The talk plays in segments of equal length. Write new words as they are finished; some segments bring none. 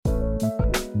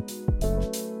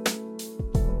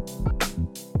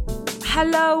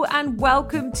Hello and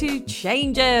welcome to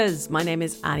Changes. My name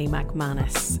is Annie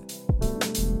McManus.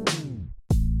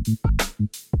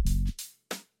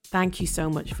 Thank you so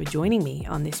much for joining me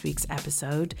on this week's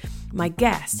episode. My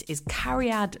guest is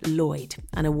Cariad Lloyd,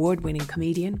 an award-winning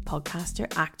comedian,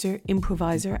 podcaster, actor,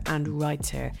 improviser and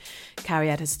writer.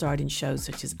 Cariad has starred in shows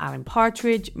such as Alan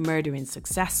Partridge, Murder in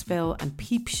Successville and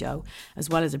Peep Show, as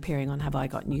well as appearing on Have I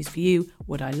Got News For You,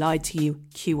 Would I Lie To You,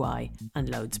 QI and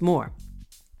loads more.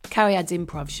 Cariad's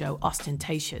improv show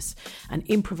Ostentatious, an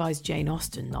improvised Jane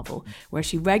Austen novel where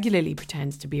she regularly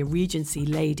pretends to be a Regency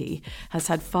lady, has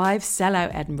had 5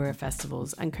 sellout Edinburgh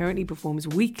festivals and currently performs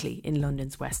weekly in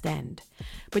London's West End.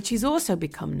 But she's also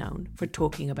become known for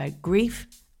talking about grief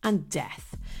and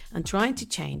death and trying to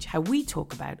change how we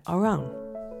talk about our own.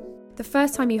 The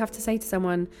first time you have to say to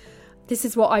someone, this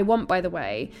is what I want, by the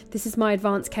way, this is my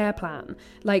advanced care plan.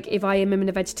 Like if I am in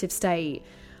a vegetative state,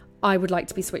 I would like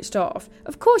to be switched off.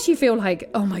 Of course you feel like,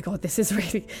 oh my God, this is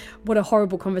really, what a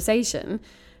horrible conversation.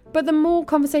 But the more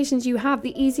conversations you have,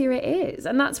 the easier it is.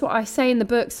 And that's what I say in the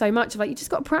book so much, like you just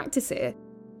got to practice it.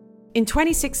 In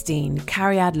 2016,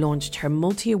 Cariad launched her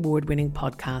multi-award winning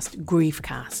podcast,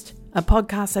 Griefcast, a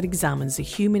podcast that examines the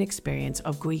human experience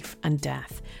of grief and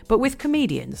death, but with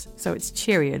comedians, so it's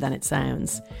cheerier than it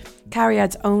sounds.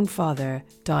 Cariad's own father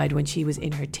died when she was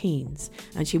in her teens,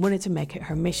 and she wanted to make it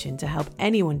her mission to help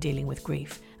anyone dealing with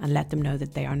grief and let them know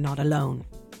that they are not alone.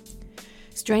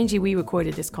 Strangely, we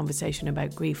recorded this conversation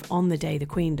about grief on the day the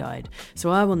Queen died,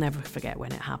 so I will never forget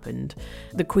when it happened.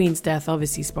 The Queen's death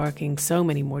obviously sparking so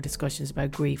many more discussions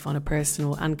about grief on a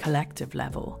personal and collective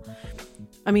level.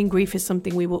 I mean, grief is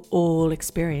something we will all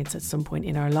experience at some point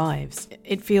in our lives.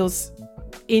 It feels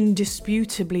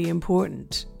indisputably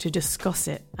important to discuss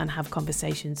it and have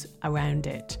conversations around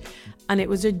it. And it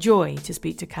was a joy to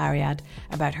speak to Cariad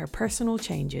about her personal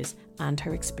changes and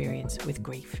her experience with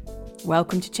grief.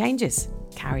 Welcome to Changes,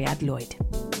 Cariad Lloyd.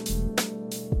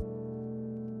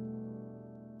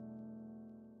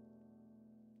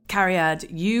 Cariad,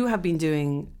 you have been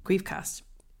doing Griefcast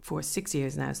for 6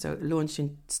 years now, so it launched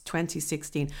in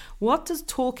 2016. What does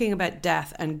talking about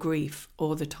death and grief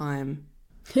all the time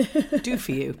do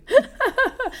for you?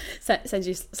 Sends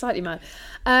you slightly mad.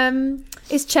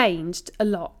 It's changed a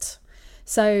lot.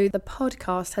 So the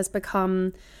podcast has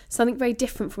become something very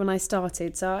different from when I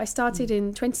started. So I started in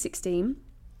 2016.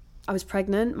 I was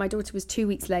pregnant. My daughter was 2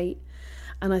 weeks late.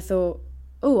 And I thought,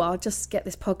 I'll just get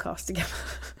this podcast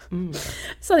together.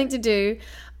 Something to do.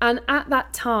 And at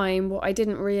that time, what I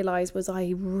didn't realise was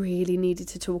I really needed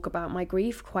to talk about my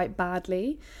grief quite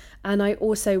badly. And I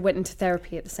also went into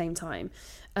therapy at the same time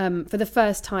for the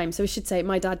first time. So I should say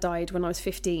my dad died when I was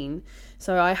 15.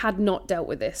 So I had not dealt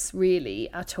with this really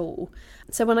at all.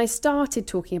 So when I started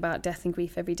talking about death and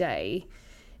grief every day,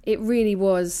 it really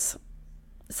was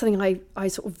something I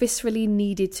sort of viscerally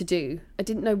needed to do. I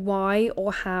didn't know why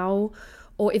or how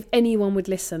or if anyone would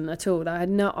listen at all.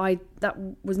 That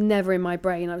was never in my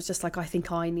brain. I was just like, I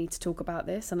think I need to talk about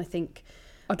this, and I think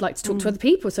I'd like to talk to other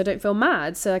people so I don't feel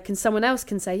mad. So someone else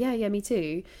can say, yeah, me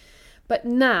too. But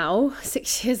now,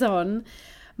 6 years on,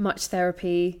 much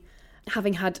therapy,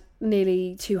 having had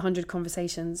nearly 200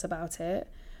 conversations about it,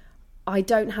 I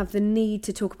don't have the need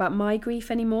to talk about my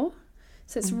grief anymore.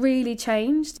 So it's really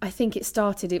changed. I think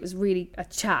it was really a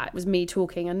chat. It was me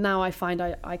talking. And now I find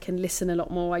I can listen a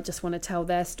lot more. I just want to tell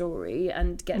their story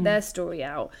and get their story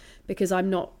out, because I'm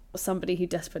not somebody who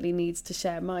desperately needs to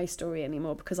share my story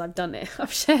anymore, because I've done it.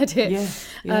 I've shared it.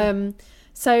 Yeah.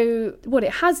 So what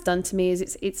it has done to me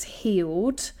is it's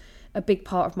healed a big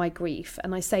part of my grief.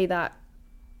 And I say that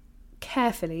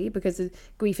carefully, because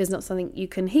grief is not something you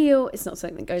can heal. It's not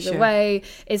something that goes away.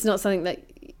 It's not something that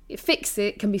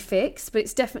can be fixed, but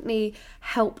it's definitely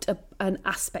helped an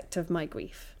aspect of my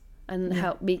grief and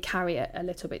helped me carry it a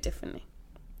little bit differently.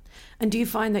 And do you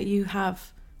find that you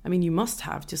must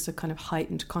have just a kind of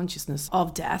heightened consciousness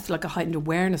of death, like a heightened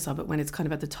awareness of it when it's kind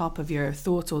of at the top of your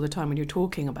thoughts all the time when you're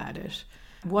talking about it?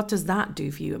 What does that do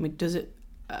for you? I mean, does it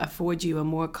afford you a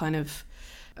more kind of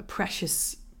a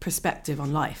precious perspective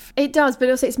on life? It does, but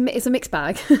also it's a mixed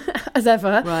bag as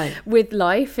ever, right, with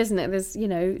life, isn't it?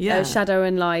 There's shadow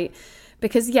and light,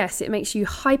 because yes, it makes you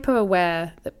hyper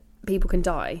aware that people can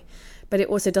die, but it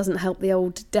also doesn't help the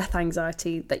old death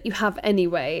anxiety that you have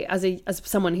anyway as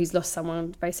someone who's lost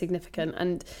someone very significant,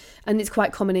 and it's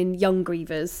quite common in young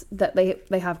grievers that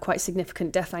they have quite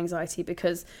significant death anxiety,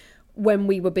 because when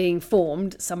we were being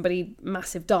formed, somebody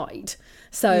massive died,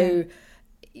 so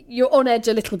you're on edge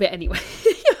a little bit anyway.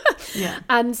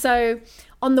 And so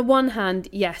on the one hand,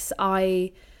 yes,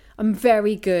 I'm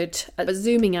very good at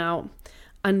zooming out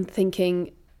and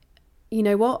thinking, you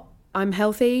know what? I'm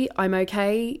healthy. I'm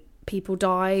okay. People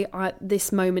die.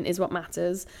 This moment is what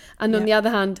matters. And on the other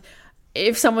hand,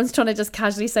 if someone's trying to just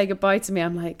casually say goodbye to me,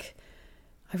 I'm like,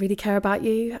 I really care about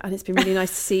you, and it's been really nice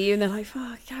to see you. And they're like,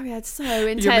 "Oh, Carrie, it's so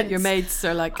intense." Your mates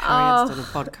are like, Carrie has done a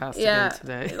podcast again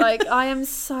today. Like, I am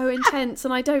so intense,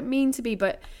 and I don't mean to be,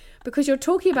 but because you're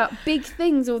talking about big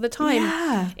things all the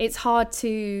time, it's hard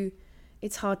to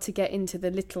get into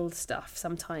the little stuff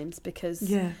sometimes because.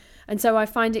 Yeah. And so I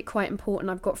find it quite important.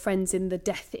 I've got friends in the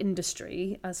death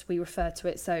industry, as we refer to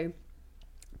it, so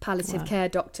palliative care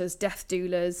doctors, death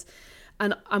doulas.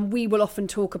 And we will often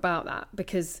talk about that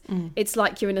because it's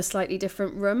like you're in a slightly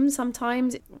different room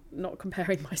sometimes. Not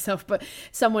comparing myself, but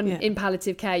someone in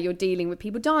palliative care, you're dealing with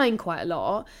people dying quite a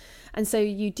lot. And so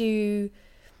you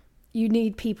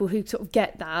need people who sort of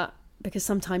get that, because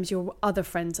sometimes your other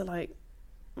friends are like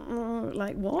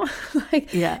what?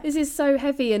 This is so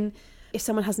heavy. And if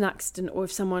someone has an accident or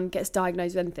if someone gets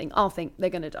diagnosed with anything, I'll think they're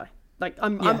going to die. Like,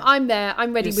 I'm there,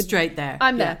 I'm ready. You're straight there.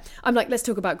 I'm there. I'm like, let's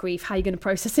talk about grief. How are you going to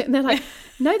process it? And they're like,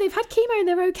 no, they've had chemo and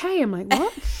they're okay. I'm like,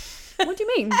 what? What do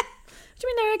you mean? What do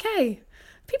you mean they're okay?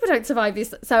 People don't survive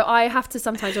this. So I have to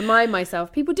sometimes remind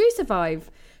myself, people do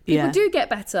survive. People do get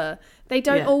better. They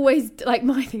don't always, like,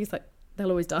 my thing is like,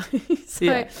 they'll always die.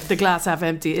 So, the glass half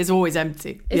empty is always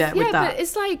empty. With that. But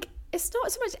it's like, it's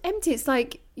not so much empty. It's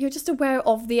like, you're just aware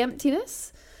of the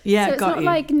emptiness. Yeah, so it's not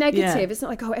like negative. It's not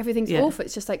like, oh, everything's awful.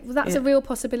 It's just like, well, that's a real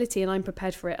possibility, and I'm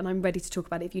prepared for it, and I'm ready to talk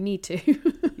about it if you need to.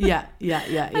 Yeah.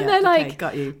 And they're like,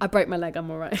 got you. I broke my leg. I'm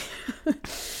all right.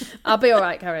 I'll be all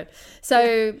right, Karen.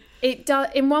 So it does.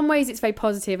 In one ways, it's very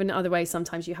positive, and in other ways,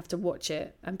 sometimes you have to watch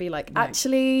it and be like,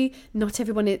 actually, not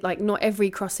every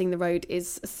crossing the road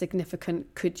is a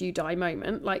significant could you die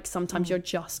moment. Like, sometimes you're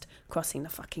just crossing the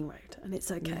fucking road, and it's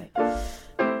okay. Yeah.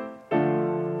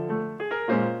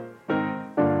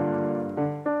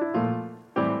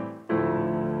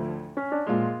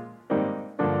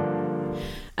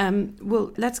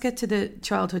 Well, let's get to the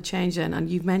childhood change then. And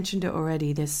you've mentioned it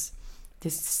already, this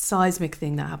seismic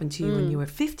thing that happened to you when you were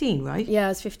 15, right? Yeah, I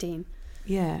was 15.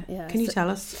 Yeah. Can you tell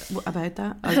us about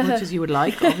that? As much as you would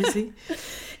like, obviously.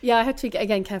 Yeah, I had to be,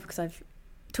 again, careful because I've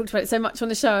talked about it so much on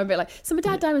the show. I'm a bit like, so my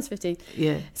dad died when I was 15.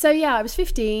 Yeah. So, yeah, I was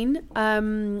 15.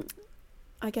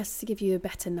 I guess to give you a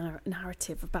better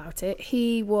narrative about it,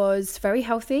 he was very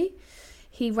healthy.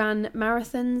 He ran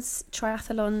marathons,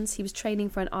 triathlons. He was training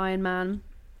for an Ironman.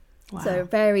 Wow. So a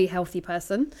very healthy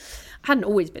person. I hadn't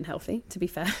always been healthy, to be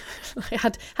fair.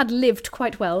 I had lived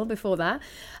quite well before that.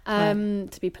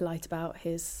 To be polite about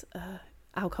his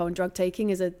alcohol and drug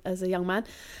taking as a young man.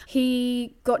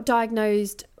 He got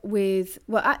diagnosed with,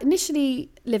 initially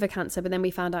liver cancer, but then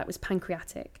we found out it was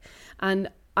pancreatic. And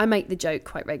I make the joke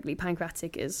quite regularly,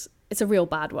 pancreatic it's a real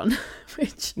bad one,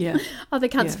 which other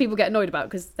cancer people get annoyed about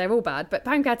because they're all bad. But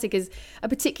pancreatic is a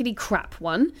particularly crap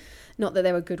one. Not that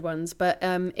there are good ones, but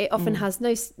it often has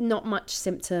not much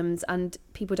symptoms, and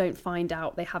people don't find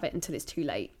out they have it until it's too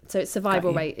late. So its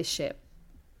survival rate is shit.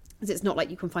 Because it's not like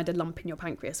you can find a lump in your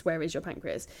pancreas. Where is your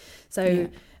pancreas? So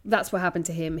that's what happened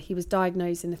to him. He was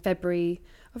diagnosed in the February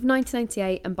of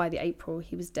 1998, and by the April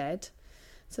he was dead.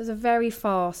 So it was a very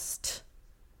fast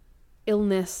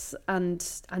illness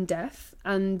and death.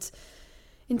 And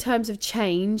in terms of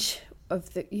change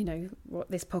of the,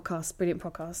 what this podcast, brilliant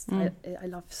podcast I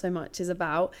love so much, is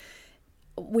about,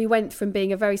 we went from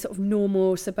being a very sort of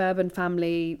normal suburban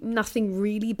family. Nothing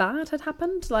really bad had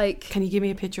happened. Like, can you give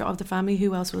me a picture of the family?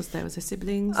 Who else was there? Was there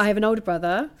siblings? I have an older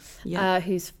brother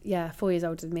who's 4 years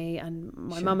older than me, and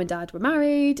my mum and dad were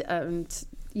married, and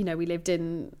we lived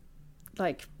in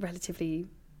like relatively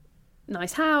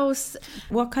nice house.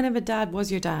 What kind of a dad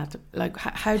was your dad? Like,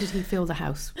 how did he fill the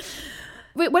house?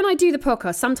 When I do the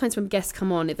podcast, sometimes when guests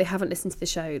come on, if they haven't listened to the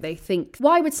show, they think,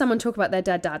 why would someone talk about their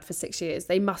dad for 6 years?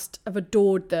 They must have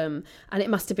adored them. And it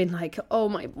must have been like, oh,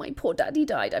 my poor daddy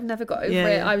died. I've never got over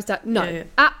it. I was dad. No,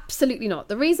 absolutely not.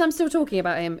 The reason I'm still talking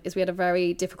about him is we had a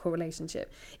very difficult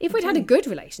relationship. If we'd had a good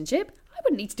relationship, I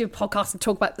wouldn't need to do a podcast and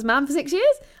talk about this man for 6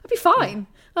 years. I'd be fine.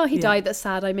 Oh, he died. That's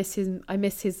sad. I miss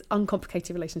his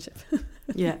uncomplicated relationship.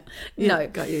 No.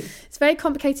 Got you. It's a very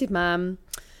complicated man.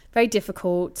 Very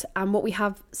difficult. And what we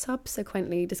have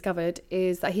subsequently discovered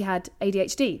is that he had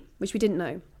ADHD, which we didn't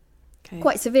know. Okay.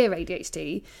 Quite severe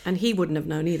ADHD. And he wouldn't have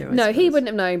known either, I No, suppose. he wouldn't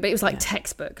have known, but it was like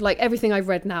textbook. Like everything I've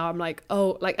read now, I'm like,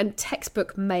 and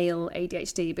textbook male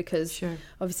ADHD, because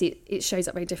obviously it shows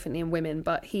up very differently in women,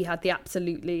 but he had the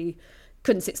absolutely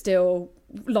couldn't sit still,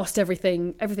 lost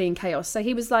everything in chaos. So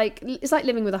he was like, it's like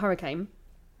living with a hurricane.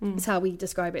 Is how we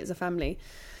describe it as a family.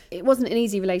 It wasn't an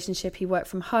easy relationship. He worked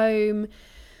from home.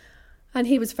 And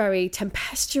he was very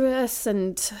tempestuous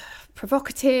and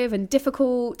provocative and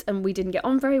difficult, and we didn't get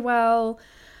on very well.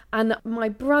 And my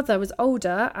brother was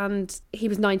older, and he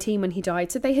was 19 when he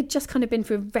died. So they had just kind of been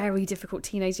through very difficult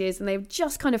teenage years, and they were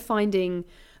just kind of finding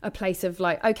a place of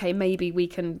like, okay, maybe we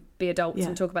can be adults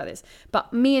and talk about this.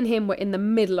 But me and him were in the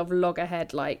middle of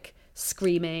loggerhead, like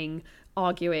screaming,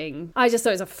 arguing. I just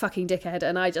thought he was a fucking dickhead,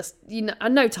 and I just, I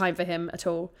had no time for him at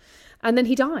all. And then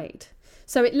he died.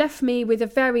 So it left me with a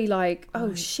very like,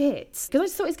 oh shit, because I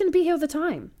just thought he's going to be here all the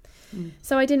time.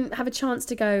 So I didn't have a chance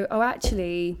to go, oh,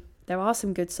 actually, there are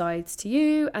some good sides to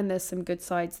you, and there's some good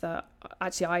sides that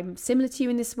actually I'm similar to you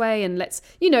in this way. And let's,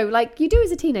 like you do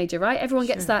as a teenager, right? Everyone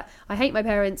gets that. I hate my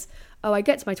parents. Oh, I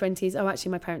get to my 20s. Oh,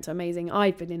 actually, my parents are amazing.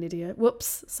 I've been an idiot.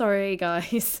 Whoops. Sorry,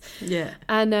 guys. Yeah.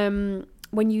 And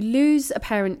when you lose a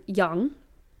parent young,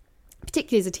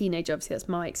 particularly as a teenager, obviously that's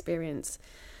my experience,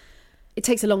 it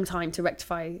takes a long time to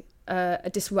rectify a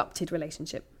disrupted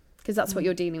relationship, because that's what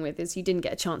you're dealing with, is you didn't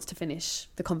get a chance to finish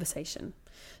the conversation.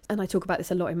 And I talk about this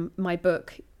a lot in my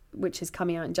book, which is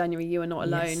coming out in January, You Are Not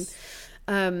Alone.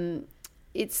 Yes.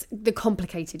 It's the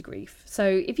complicated grief. So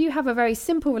if you have a very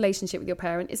simple relationship with your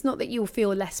parent, it's not that you'll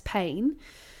feel less pain.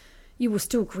 You will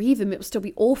still grieve them. It will still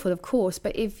be awful, of course.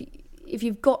 But if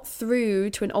you've got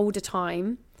through to an older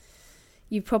time,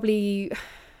 you probably...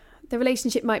 the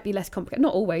relationship might be less complicated.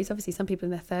 Not always. Obviously, some people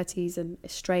in their 30s and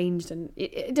estranged, and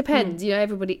it depends.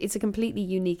 Everybody, it's a completely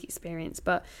unique experience.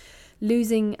 But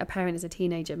losing a parent as a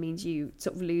teenager means you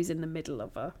sort of lose in the middle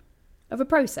of a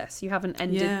process. You haven't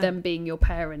ended them being your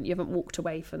parent. You haven't walked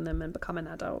away from them and become an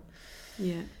adult.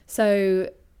 Yeah. So,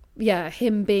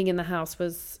 him being in the house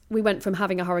we went from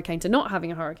having a hurricane to not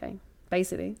having a hurricane,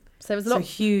 basically. So it was a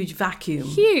huge vacuum.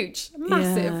 Huge,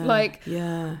 massive,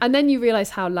 and then you realise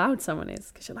how loud someone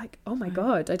is, because you're like, oh my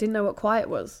God, I didn't know what quiet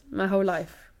was my whole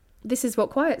life. This is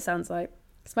what quiet sounds like.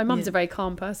 Because my mum's a very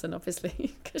calm person,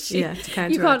 obviously. To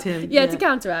counteract him. To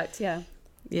counteract,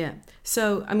 Yeah.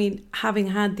 So, I mean, having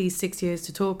had these 6 years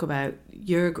to talk about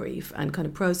your grief and kind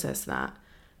of process that,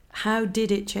 how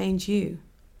did it change you?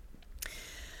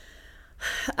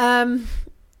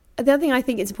 The other thing I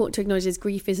think it's important to acknowledge is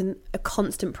grief isn't a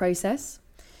constant process.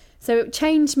 So it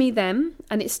changed me then,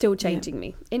 and it's still changing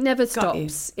me. It never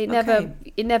stops. It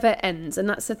never ends. And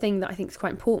that's the thing that I think is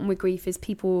quite important with grief, is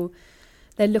people,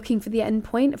 they're looking for the end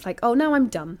point of like, oh, now I'm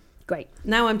done. Great.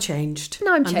 Now I'm changed.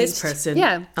 I'm this person.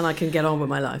 Yeah. And I can get on with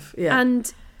my life. Yeah.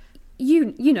 And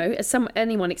as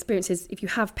anyone experiences, if you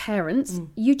have parents,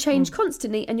 you change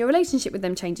constantly, and your relationship with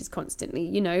them changes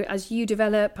constantly. As you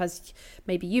develop, as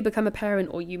maybe you become a parent,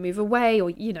 or you move away,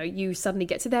 or you suddenly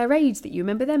get to their age that you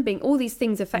remember them being. All these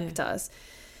things affect us,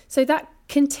 so that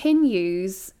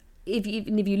continues.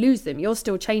 Even if you lose them, you're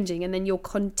still changing, and then you're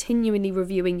continually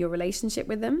reviewing your relationship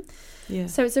with them. Yeah.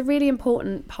 So it's a really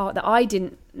important part that I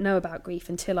didn't know about grief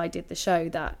until I did the show.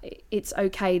 That it's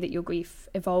okay that your grief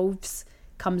evolves,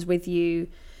 comes with you,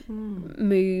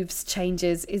 moves,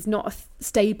 changes, is not a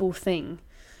stable thing,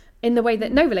 in the way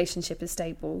that no relationship is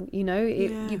stable.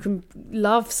 You can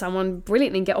love someone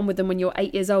brilliantly and get on with them when you're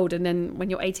 8 years old, and then when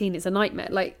you're 18 it's a nightmare.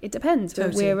 Like, it depends.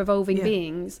 Totally. We're evolving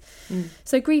beings.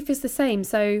 So grief is the same.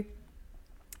 So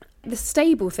the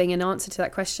stable thing, in answer to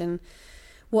that question,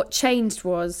 what changed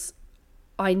was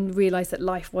I realised that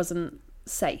life wasn't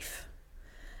safe.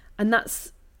 And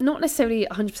that's not necessarily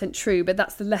 100% true, but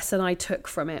that's the lesson I took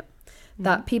from it,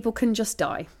 that people can just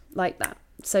die like that.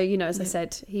 So, as I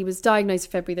said, he was diagnosed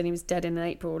in February, then he was dead in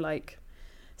April.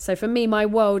 So for me, my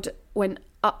world went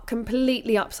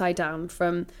completely upside down,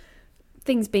 from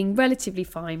things being relatively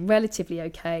fine, relatively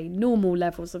okay, normal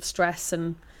levels of stress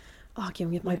and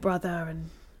arguing with my brother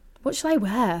and what should I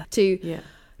wear, to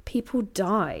people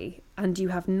die and you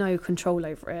have no control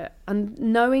over it. And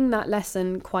knowing that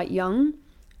lesson quite young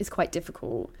is quite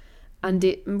difficult, and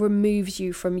it removes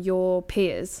you from your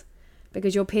peers,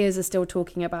 because your peers are still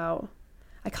talking about,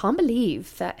 I can't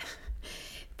believe that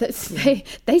they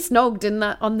snogged in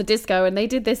that on the disco and they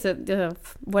did this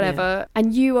whatever,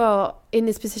 and you are in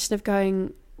this position of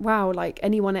going, wow, like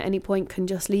anyone at any point can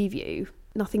just leave you.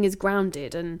 Nothing is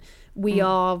grounded, and we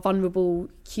are vulnerable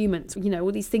humans.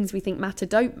 All these things we think matter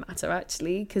don't matter,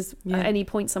 actually, because at any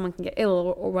point someone can get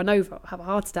ill or run over or have a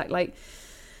heart attack.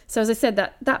 So as I said,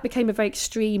 that became a very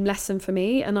extreme lesson for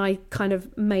me, and I kind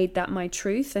of made that my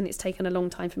truth, and it's taken a long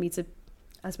time for me to,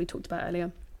 as we talked about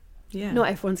earlier, not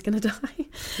everyone's going to die.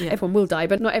 Everyone will die,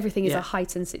 but not everything is a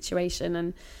heightened situation.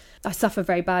 And I suffer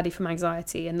very badly from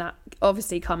anxiety, and that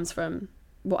obviously comes from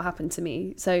what happened to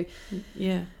me. So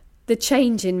the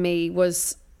change in me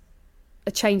was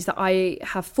a change that I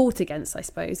have fought against, I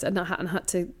suppose, and I had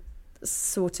to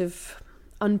sort of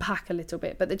unpack a little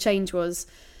bit. But the change was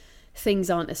things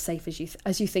aren't as safe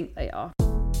as you think they are.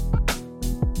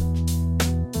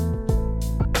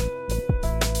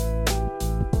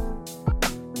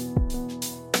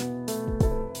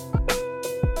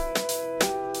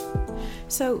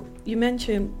 So you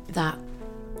mentioned that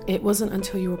it wasn't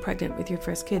until you were pregnant with your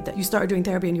first kid that you started doing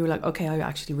therapy and you were like, okay, I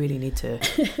actually really need to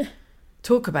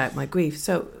talk about my grief.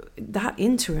 So that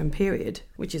interim period,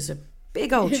 which is a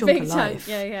big old chunk of life.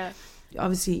 Yeah.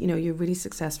 Obviously, you know, you're a really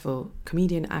successful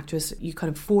comedian, actress. You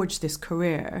kind of forged this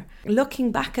career.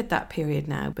 Looking back at that period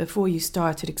now, before you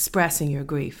started expressing your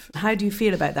grief, how do you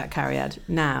feel about that, Cariad,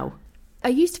 now? I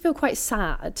used to feel quite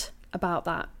sad about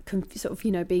that, sort of,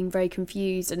 you know, being very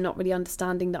confused and not really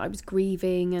understanding that I was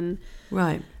grieving, and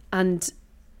right. And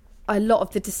a lot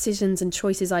of the decisions and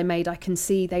choices I made, I can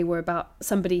see they were about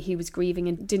somebody who was grieving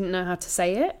and didn't know how to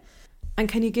say it. And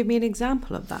can you give me an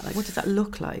example of that? Like, what does that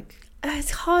look like?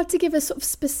 It's hard to give a sort of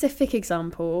specific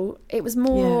example. It was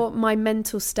more my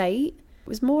mental state. It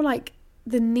was more like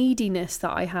the neediness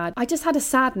that I had. I just had a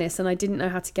sadness and I didn't know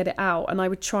how to get it out. And I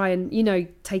would try and, you know,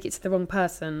 take it to the wrong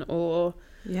person or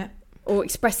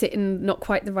express it in not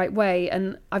quite the right way.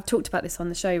 And I've talked about this on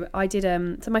the show. I did,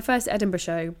 so my first Edinburgh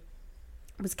show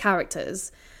was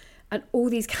characters. And all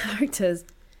these characters,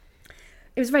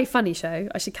 it was a very funny show,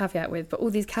 I should caveat with, but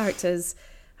all these characters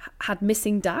had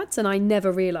missing dads, and I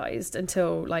never realised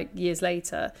until like years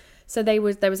later. So there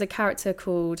was a character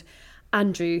called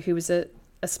Andrew who was a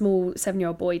small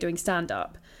 7-year-old boy doing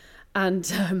stand-up,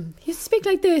 and he'd speak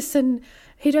like this, and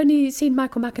he'd only seen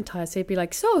Michael McIntyre, so he'd be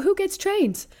like, so who gets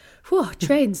trains? Whoa,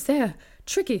 trains, they're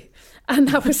tricky. And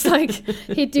that was like,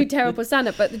 he'd do terrible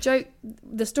stand-up, but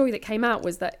the story that came out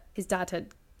was that his dad had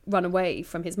run away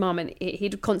from his mum, and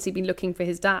he'd constantly been looking for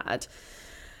his dad.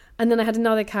 And then I had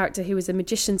another character who was a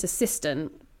magician's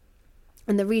assistant.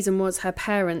 And the reason was her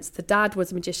parents, the dad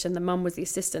was a magician, the mum was the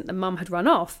assistant. The mum had run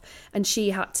off and she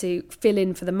had to fill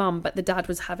in for the mum, but the dad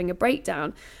was having a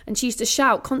breakdown. And she used to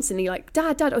shout constantly like,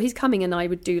 Dad, oh, he's coming. And I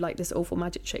would do like this awful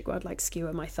magic trick where I'd like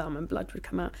skewer my thumb and blood would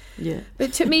come out. Yeah. But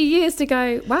it took me years to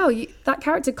go, wow, that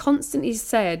character constantly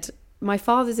said, my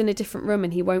father's in a different room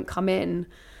and he won't come in.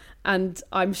 And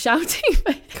I'm shouting.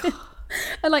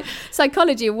 And like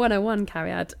psychology 101,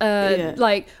 Cariad.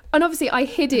 And obviously I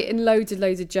hid it in loads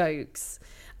of jokes,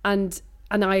 and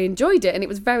I enjoyed it, and it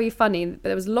was very funny. But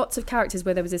there was lots of characters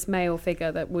where there was this male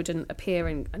figure that wouldn't appear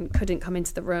and couldn't come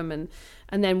into the room,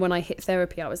 and then when I hit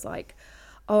therapy, I was like,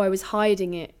 oh, I was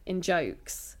hiding it in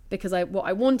jokes because what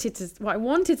I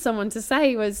wanted someone to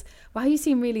say was, wow, you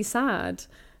seem really sad.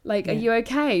 Like, are you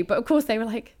okay? But of course they were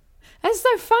like, that's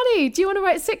so funny. Do you want to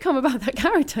write a sitcom about that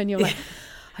character? And you're like,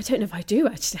 I don't know if I do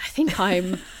actually. I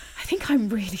think I'm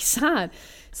really sad.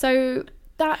 So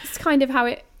that's kind of how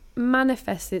it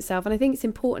manifests itself. And I think it's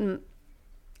important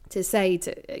to say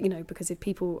to, you know, because if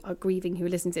people are grieving who are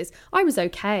listening to this, I was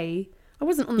okay. I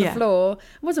wasn't on the floor.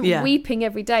 I wasn't weeping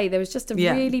every day. There was just a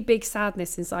really big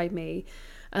sadness inside me,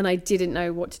 and I didn't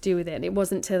know what to do with it. And it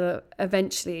wasn't till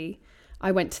eventually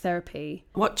I went to therapy.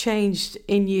 What changed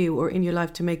in you or in your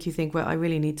life to make you think, well, I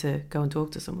really need to go and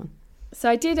talk to someone? So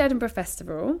I did Edinburgh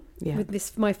Festival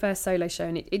with my first solo show,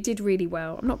 and it did really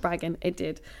well. I'm not bragging, it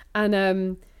did. And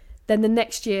then the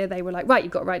next year they were like, right,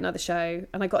 you've got to write another show.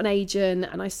 And I got an agent,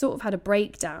 and I sort of had a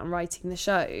breakdown writing the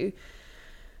show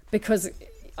because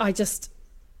I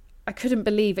couldn't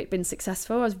believe it'd been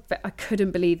successful. I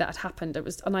couldn't believe that had happened.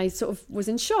 And I sort of was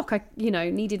in shock. I,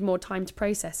 needed more time to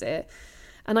process it.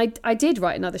 And I did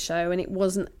write another show, and it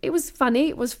was funny.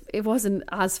 It wasn't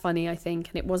as funny, I think,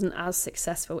 and it wasn't as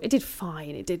successful. It did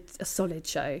fine. It did a solid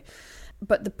show.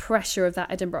 But the pressure of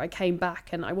that Edinburgh, I came back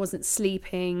and I wasn't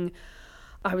sleeping.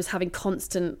 I was having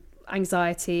constant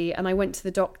anxiety, and I went to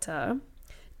the doctor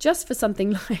just for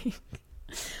something like,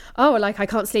 oh, like I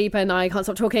can't sleep and I can't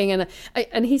stop talking.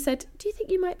 And he said, do you think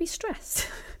you might be stressed?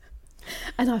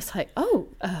 And I was like, oh,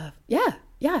 yeah,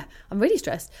 I'm really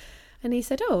stressed. And he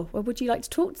said, oh, well, would you like to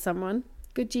talk to someone?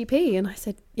 Good GP. And I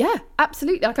said, yeah,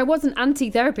 absolutely. Like, I wasn't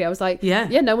anti-therapy. I was like,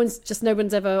 no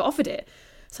one's ever offered it.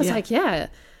 So I was like, yeah.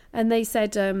 And they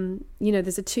said,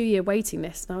 there's a 2-year waiting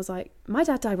list. And I was like, my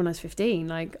dad died when I was 15.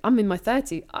 Like, I'm in my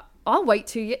 30s. I'll wait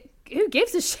 2 years. Who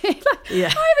gives a shit? Like,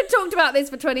 I haven't talked about this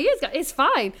for 20 years. It's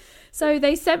fine. So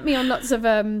they sent me on lots of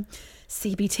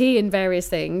CBT and various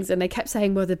things. And they kept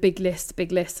saying, well, the big list.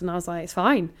 And I was like, it's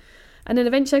fine. And then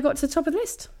eventually I got to the top of the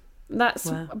list.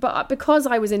 But because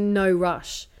I was in no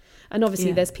rush, and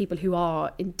obviously there's people who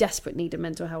are in desperate need of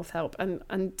mental health help,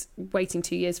 and waiting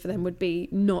 2 years for them would be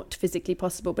not physically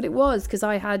possible, but it was because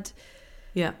I had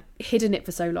hidden it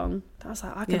for so long. I was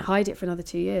like, I can hide it for another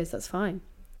 2 years, that's fine.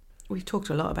 We've talked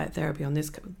a lot about therapy on this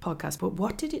podcast, but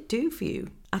what did it do for you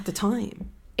at the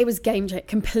time? it was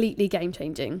completely game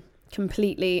changing,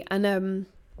 completely. And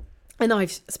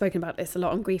I've spoken about this a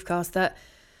lot on Griefcast,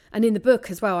 and in the book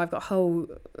as well, I've got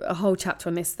a whole chapter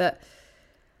on this, that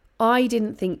I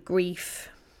didn't think grief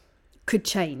could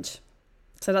change.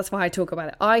 So that's why I talk about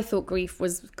it. I thought grief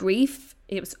was grief.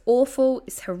 It was awful.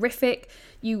 It's horrific.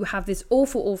 You have this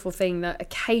awful, awful thing that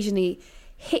occasionally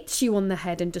hits you on the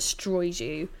head and destroys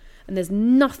you. And there's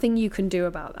nothing you can do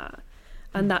about that.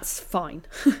 And that's fine.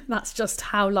 That's just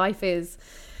how life is.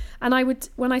 And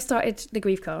when I started the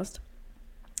Griefcast,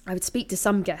 I would speak to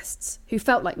some guests who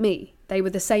felt like me. They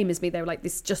were the same as me. They were like,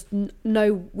 this just,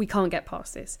 no, we can't get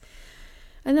past this.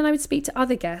 And then I would speak to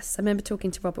other guests. I remember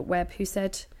talking to Robert Webb, who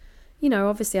said, you know,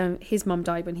 obviously his mum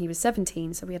died when he was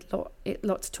 17, so we had a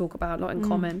lot to talk about, a lot in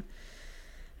common.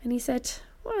 And he said,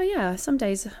 well, yeah, some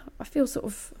days I feel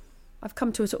I've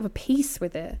come to a sort of a peace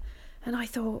with it. And I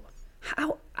thought,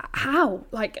 how?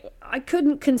 Like, I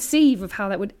couldn't conceive of how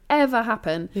that would ever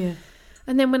happen. Yeah.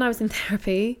 And then when I was in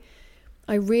therapy,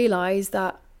 I realised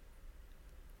that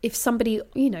if somebody,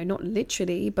 you know, not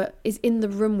literally, but is in the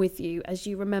room with you as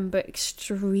you remember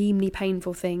extremely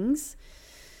painful things,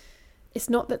 it's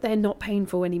not that they're not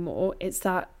painful anymore. It's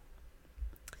that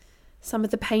some of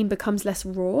the pain becomes less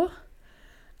raw,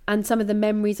 and some of the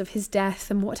memories of his death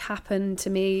and what happened to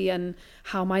me and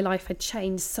how my life had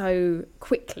changed so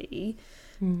quickly,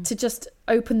 to just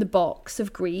open the box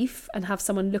of grief and have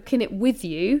someone look in it with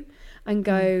you and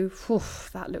go,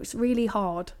 that looks really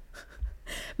hard.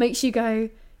 Makes you go,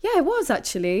 yeah, it was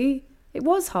actually. It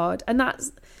was hard. And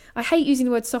I hate using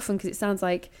the word soften because it sounds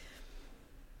like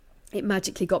it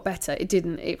magically got better. It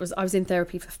didn't. I was in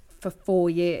therapy for 4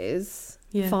 years,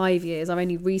 5 years. I've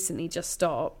only recently just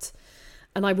stopped,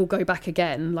 and I will go back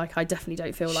again. Like, I definitely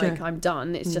don't feel like I'm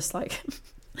done. It's just like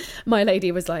my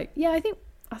lady was like, yeah, I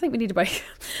think we need a break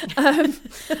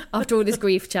after all this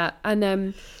grief chat.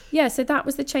 And so that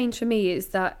was the change for me, is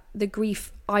that the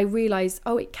grief, I realised,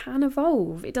 it can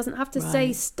evolve. It doesn't have to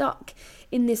stay stuck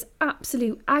in this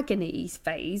absolute agony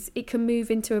phase. It can move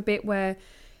into a bit where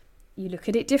you look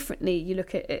at it differently. You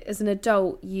look at it as an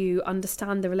adult, you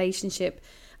understand the relationship,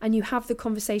 and you have the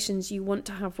conversations you want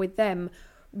to have with them,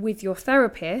 with your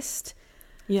therapist.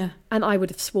 Yeah. And I would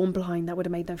have sworn blind that would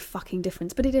have made no fucking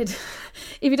difference, but it did.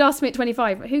 If you'd asked me at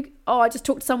 25, I just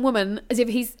talked to some woman as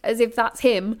if that's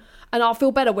him, and I'll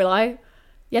feel better, will I?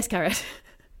 Yes, Garrett.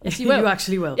 Yes, you will. You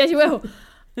actually will. Yes, you will.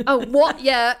 Oh, what?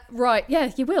 Yeah, right.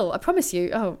 Yeah, you will. I promise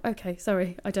you. Oh, okay.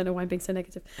 Sorry. I don't know why I'm being so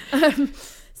negative.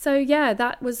 So yeah,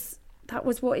 that was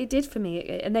what it did for me.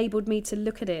 It enabled me to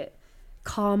look at it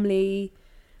calmly,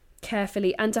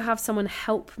 carefully, and to have someone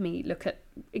help me look at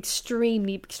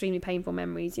extremely, extremely painful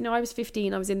memories. You know, I was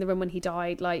 15. I was in the room when he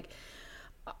died. Like,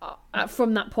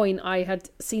 from that point, I had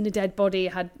seen a dead body,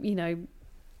 had, you know,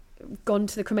 gone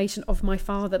to the cremation of my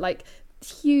father. Like,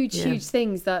 huge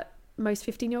things that most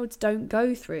 15-year-olds don't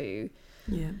go through.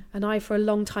 Yeah. And I, for a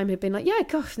long time, had been like, yeah,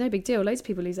 gosh, no big deal. Loads of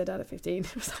people lose their dad at 15.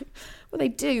 It was like, well, they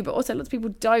do, but also lots of people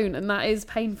don't, and that is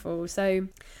painful. So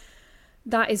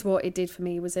that is what it did for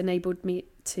me, was enabled me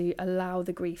to allow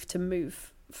the grief to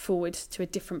move forward to a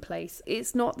different place.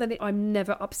 It's not that I'm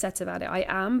never upset about it. I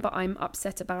am, but I'm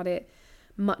upset about it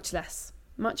much less.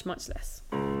 Much, much less.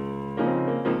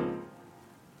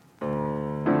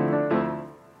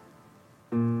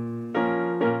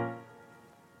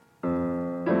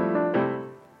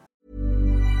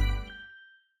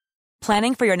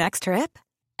 Planning for your next trip?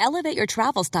 Elevate your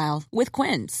travel style with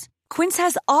Quince. Quince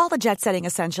has all the jet-setting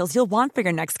essentials you'll want for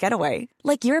your next getaway,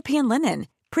 like European linen,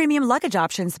 premium luggage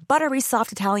options, buttery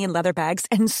soft Italian leather bags,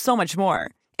 and so much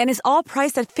more. And is all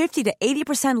priced at 50 to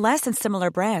 80% less than similar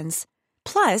brands.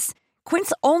 Plus,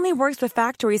 Quince only works with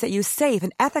factories that use safe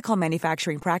and ethical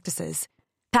manufacturing practices.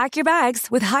 Pack your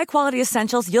bags with high-quality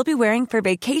essentials you'll be wearing for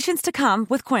vacations to come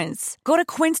with Quince. Go to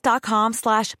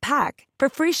quince.com/pack for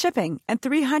free shipping and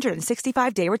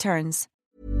 365-day returns.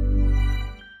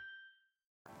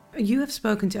 You have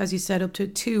spoken to, as you said, up to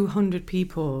 200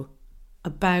 people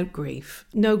about grief.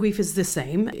 No grief is the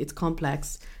same. It's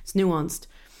complex, it's nuanced.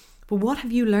 But what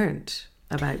have you learned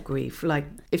about grief? Like,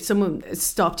 if someone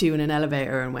stopped you in an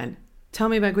elevator and went, tell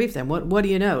me about grief then. What do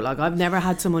you know? Like, I've never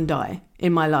had someone die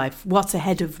in my life. What's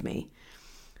ahead of me?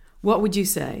 What would you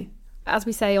say? As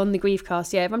we say on the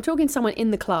Griefcast, if I'm talking to someone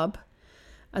in the club,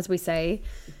 as we say.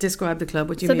 Describe the club.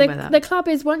 What do you mean by that? The club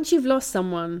is once you've lost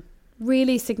someone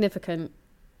really significant,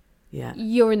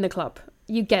 you're in the club.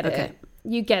 You get it.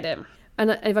 You get it.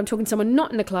 And if I'm talking to someone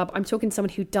not in the club, I'm talking to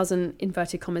someone who doesn't,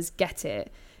 inverted commas, get it.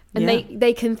 And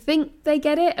they can think they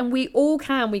get it, and we all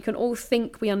can. We can all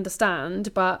think we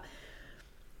understand, but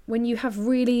when you have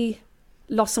really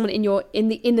lost someone in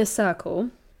the inner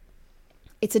circle,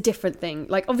 it's a different thing.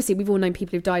 Like, obviously, we've all known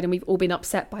people who've died and we've all been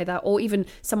upset by that, or even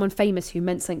someone famous who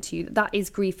meant something to you. That is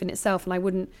grief in itself.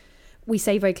 And we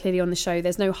say very clearly on the show,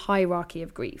 there's no hierarchy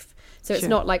of grief. So it's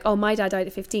not like, oh, my dad died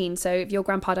at 15, so if your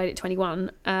grandpa died at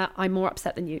 21, I'm more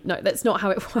upset than you. No, that's not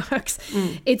how it works.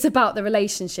 It's about the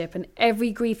relationship, and every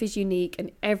grief is unique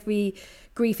and every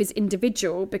grief is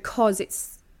individual because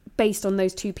it's based on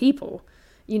those two people,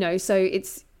 you know. So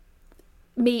it's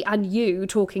me and you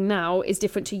talking now is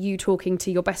different to you talking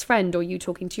to your best friend or you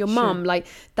talking to your mum. Like,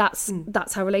 that's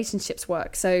how relationships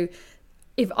work. So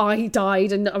if I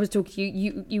died and I was talking to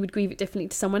you, you would grieve it differently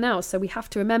to someone else. So we have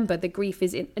to remember that grief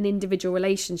is an individual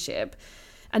relationship.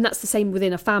 And that's the same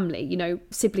within a family. You know,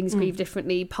 siblings grieve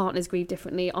differently, partners grieve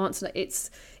differently, aunts,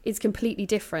 it's completely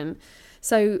different.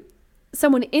 So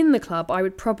someone in the club, I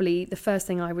would probably, the first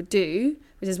thing I would do,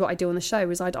 which is what I do on the show,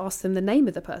 is I'd ask them the name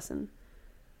of the person.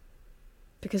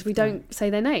 Because we don't say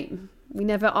their name. We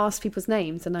never ask people's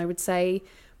names. And I would say,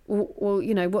 well,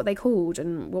 you know, what they called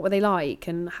and what were they like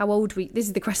and how old were you? This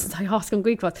is the questions I ask on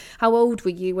Grief Class. How old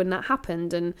were you when that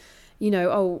happened? And, you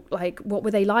know, like, what were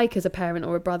they like as a parent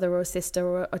or a brother or a sister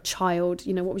or a child?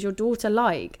 You know, what was your daughter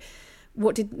like?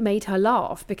 What made her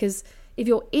laugh? Because if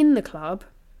you're in the club,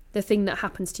 the thing that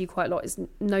happens to you quite a lot is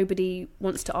nobody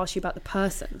wants to ask you about the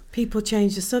person. People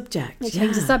change the subject. They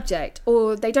change the subject,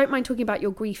 or they don't mind talking about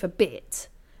your grief a bit.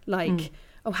 Like,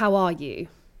 oh, how are you?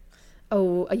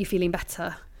 Oh, are you feeling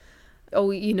better?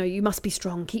 Oh, you know, you must be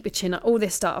strong. Keep your chin up. All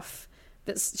this stuff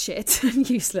that's shit and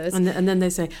useless. And then they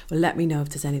say, well, let me know if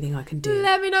there's anything I can do.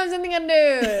 Let me know if there's anything I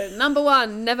can do. Number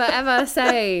one, never ever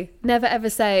say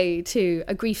to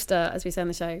a griefster, as we say on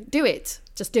the show, do it.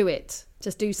 Just do it.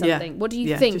 Just do something. What do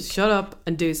you think? Just shut up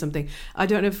and do something. I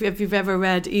don't know if you've ever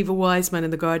read Eva Wiseman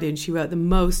in The Guardian. She wrote the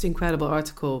most incredible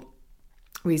article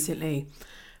recently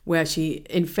where she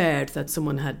inferred that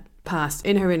someone had passed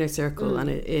in her inner circle and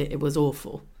it was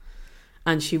awful.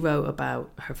 And she wrote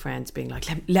about her friends being like,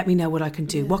 let me know what I can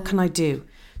do. What can I do?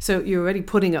 So you're already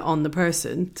putting it on the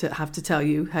person to have to tell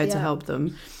you how to help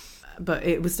them. But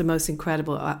it was the most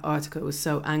incredible article. It was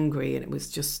so angry and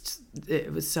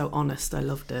it was so honest. I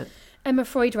loved it. Emma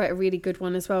Freud wrote a really good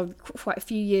one as well quite a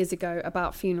few years ago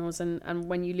about funerals and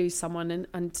when you lose someone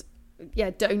and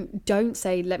don't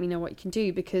say, let me know what you can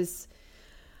do, because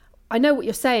I know what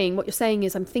you're saying. What you're saying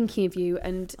is, I'm thinking of you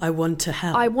and I want to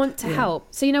help.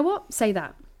 Help. So you know what? Say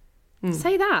that.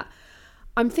 Say that.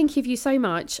 I'm thinking of you so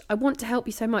much. I want to help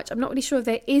you so much. I'm not really sure if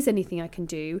there is anything I can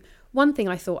do. One thing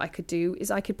I thought I could do is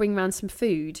I could bring around some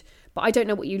food, but I don't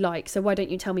know what you like. So why don't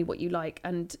you tell me what you like?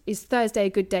 And is Thursday a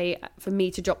good day for me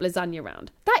to drop lasagna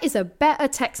around? That is a better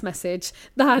text message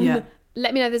than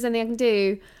let me know if there's anything I can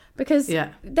do. Because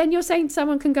then you're saying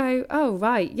someone can go, oh,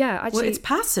 right, yeah. Actually, well, it's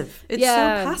passive. It's so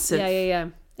passive. Yeah,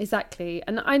 exactly.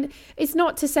 And it's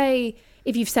not to say,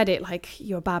 if you've said it, like,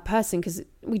 you're a bad person, because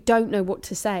we don't know what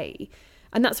to say.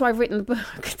 And that's why I've written the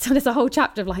book. So there's a whole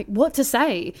chapter of, like, what to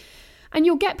say. And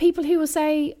you'll get people who will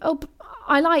say, oh,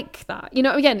 I like that. You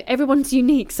know, again, everyone's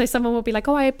unique. So someone will be like,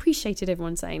 oh, I appreciated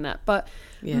everyone saying that. But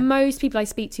most people I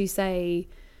speak to say,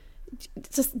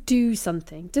 just do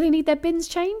something. Do they need their bins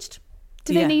changed?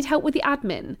 Do they need help with the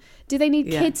admin? Do they need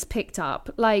kids picked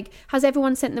up? Like, has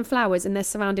everyone sent them flowers and they're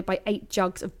surrounded by 8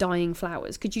 jugs of dying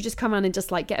flowers? Could you just come around and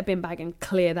just like get a bin bag and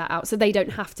clear that out so they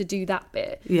don't have to do that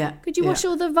bit? Yeah. Could you wash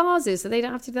all the vases so they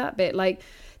don't have to do that bit? Like,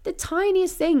 the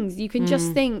tiniest things you can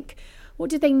just think,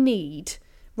 what do they need?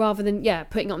 Rather than,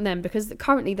 putting it on them, because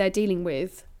currently they're dealing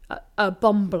with a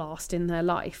bomb blast in their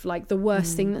life. Like, the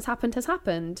worst thing that's happened has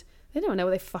happened. They don't know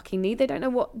what they fucking need. They don't know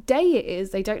what day it is.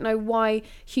 They don't know why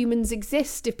humans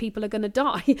exist if people are going to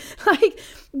die. Like,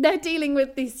 they're dealing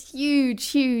with these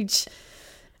huge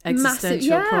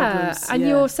existential problems. And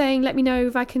you're saying, let me know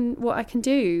if what I can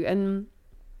do. And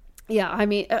I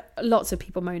mean, lots of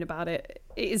people moan about it.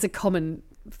 It is a common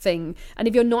thing. And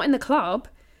if you're not in the club,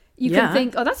 you can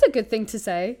think, oh, that's a good thing to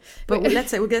say. But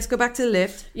let's go back to the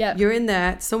lift. Yeah. You're in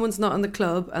there, someone's not in the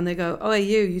club, and they go, oh,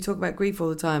 you talk about grief all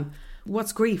the time.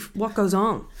 What's grief? What goes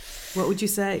on? What would you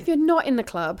say? If you're not in the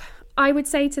club, I would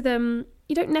say to them,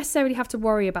 you don't necessarily have to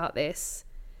worry about this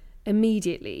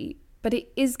immediately, but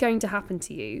it is going to happen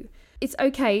to you. It's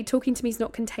okay. Talking to me is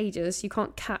not contagious. You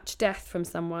can't catch death from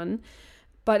someone,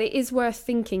 but it is worth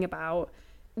thinking about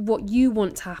what you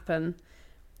want to happen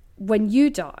when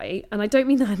you die. And I don't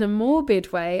mean that in a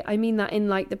morbid way. I mean that in,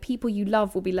 like, the people you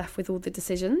love will be left with all the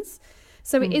decisions.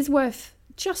 So it is worth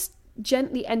just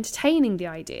gently entertaining the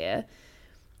idea,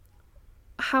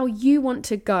 how you want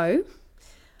to go,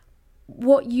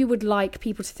 what you would like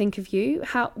people to think of you,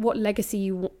 what legacy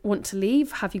you want to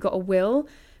leave. Have you got a will?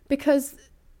 Because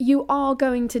you are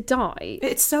going to die.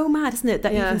 It's so mad, isn't it,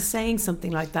 that Yeah. even saying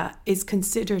something like that is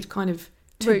considered kind of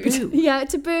taboo. Rude. Yeah,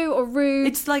 taboo or rude.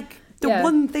 It's like the Yeah.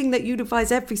 one thing that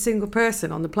unifies every single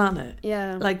person on the planet.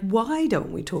 Yeah. Like, why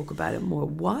don't we talk about it more?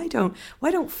 Why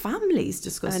don't families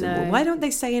discuss I it more? know. Why don't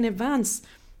they say in advance,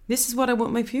 this is what I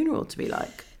want my funeral to be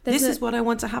like? This is what I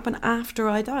want to happen after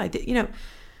I die. You know,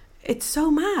 it's so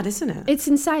mad, isn't it? It's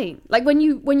insane. Like when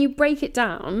you break it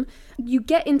down, you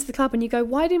get into the club and you go,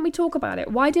 why didn't we talk about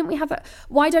it? Why didn't we have that?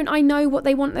 Why don't I know what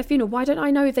they want at their funeral? Why don't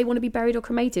I know if they want to be buried or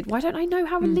cremated? Why don't I know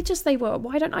how religious they were?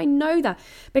 Why don't I know that?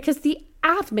 Because the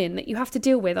admin that you have to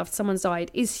deal with after someone's died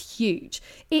is huge.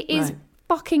 It is Right.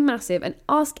 fucking massive. And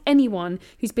ask anyone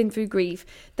who's been through grief,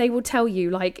 they will tell you,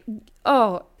 like,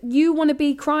 oh, you want to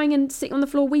be crying and sitting on the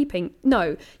floor weeping?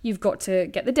 No, you've got to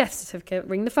get the death certificate,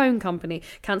 ring the phone company,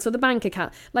 cancel the bank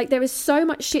account. Like, there is so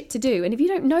much shit to do, and if you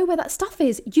don't know where that stuff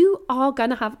is, you are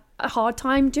gonna have a hard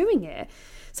time doing it.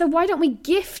 So why don't we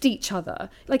gift each other?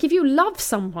 Like, if you love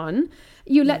someone,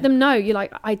 you let them know. You're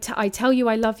like, I tell you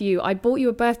I love you. I bought you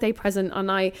a birthday present, and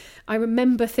I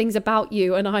remember things about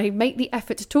you, and I make the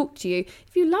effort to talk to you.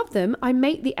 If you love them, I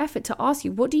make the effort to ask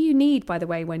you, what do you need, by the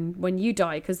way, when you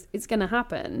die? Because it's going to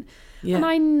happen. Yeah. And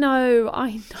I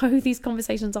know these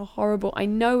conversations are horrible. I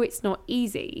know it's not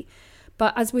easy.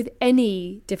 But as with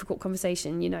any difficult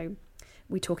conversation, you know,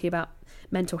 we're talking about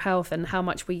mental health and how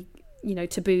much we, you know,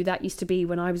 taboo that used to be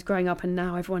when I was growing up, and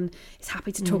now everyone is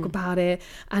happy to talk about it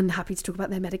and happy to talk about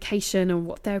their medication and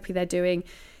what therapy they're doing.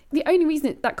 The only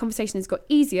reason that conversation has got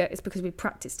easier is because we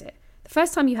practiced it. The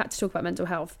first time you had to talk about mental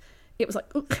health, it was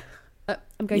like,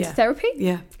 I'm going to therapy?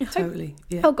 Yeah, totally.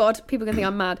 Yeah. Oh God, people are going to think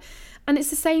I'm mad. And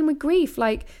it's the same with grief.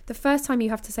 Like, the first time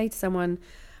you have to say to someone,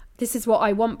 this is what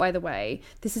I want, by the way,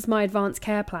 this is my advanced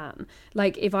care plan.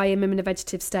 Like, if I am in a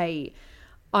vegetative state,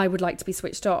 I would like to be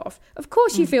switched off. Of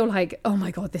course you feel like, oh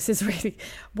my God, this is really,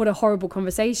 what a horrible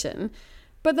conversation.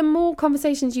 But the more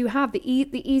conversations you have, the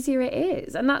easier it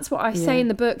is. And that's what I say in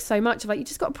the book so much, of like, you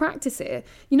just got to practice it.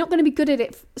 You're not going to be good at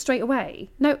it straight away.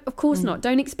 No, of course not.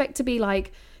 Don't expect to be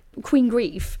like Queen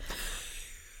Grief.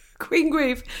 Queen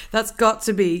Grief. That's got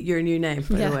to be your new name,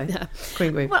 by the way. Yeah.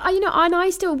 Queen Grief. Well, you know, and I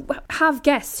still have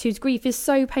guests whose grief is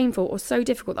so painful or so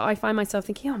difficult that I find myself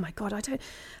thinking, oh my God, how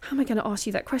am I going to ask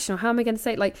you that question? Or how am I going to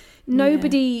say it? Like,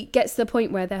 nobody gets to the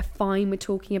point where they're fine with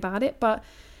talking about it, but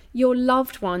your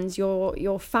loved ones,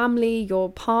 your family, your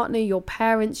partner, your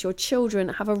parents, your children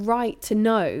have a right to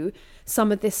know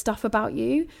some of this stuff about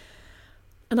you.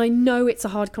 And I know it's a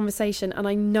hard conversation, and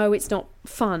I know it's not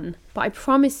fun, but I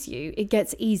promise you it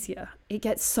gets easier. It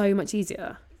gets so much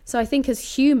easier. So I think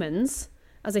as humans,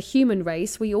 as a human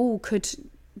race, we all could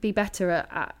be better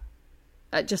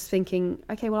at just thinking,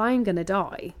 okay, well, I am going to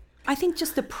die. I think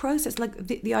just the process, like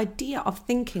the idea of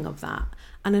thinking of that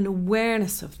and an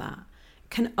awareness of that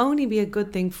can only be a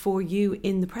good thing for you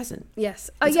in the present. Yes.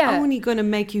 It's only going to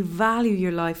make you value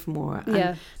your life more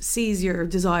and seize your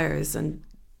desires and,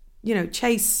 you know,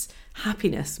 chase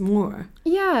happiness more.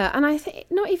 Yeah, and I think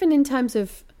not even in terms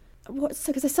of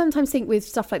because I sometimes think with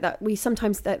stuff like that,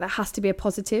 that has to be a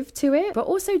positive to it, but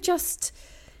also just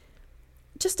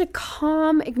a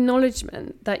calm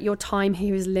acknowledgement that your time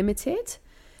here is limited.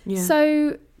 Yeah.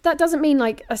 So that doesn't mean,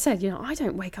 like I said, you know, I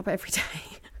don't wake up every day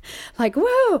like,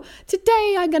 whoa,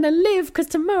 today I'm going to live because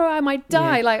tomorrow I might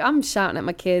die. Yeah. Like, I'm shouting at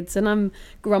my kids and I'm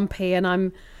grumpy and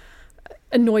I'm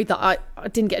annoyed that I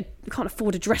can't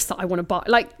afford a dress that I want to buy.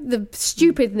 Like, the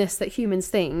stupidness that humans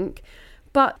think.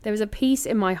 But there is a piece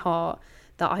in my heart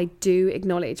that I do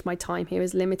acknowledge my time here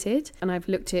is limited, and I've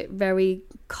looked it very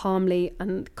calmly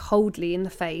and coldly in the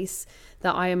face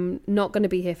that I am not going to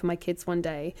be here for my kids one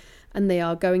day, and they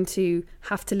are going to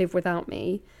have to live without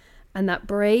me. And that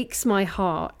breaks my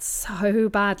heart so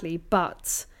badly.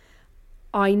 But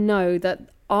I know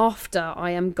that after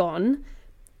I am gone,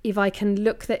 if I can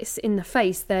look this in the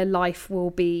face, their life will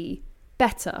be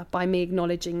better by me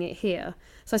acknowledging it here.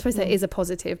 So I suppose that is a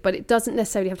positive, but it doesn't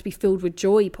necessarily have to be filled with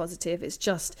joy positive. It's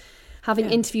just having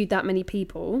interviewed that many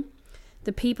people,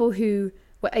 the people who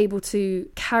were able to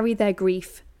carry their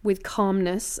grief with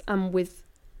calmness and with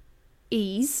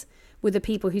ease were the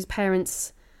people whose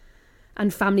parents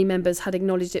and family members had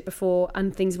acknowledged it before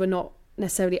and things were not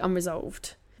necessarily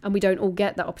unresolved. And we don't all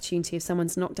get that opportunity if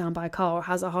someone's knocked down by a car or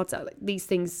has a heart attack. Like, these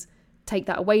things take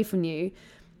that away from you.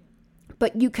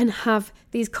 But you can have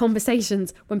these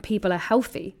conversations when people are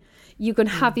healthy. You can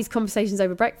have these conversations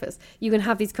over breakfast. You can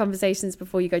have these conversations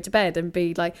before you go to bed and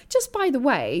be like, just by the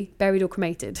way, buried or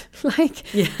cremated?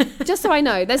 Just so I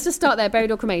know, let's just start there,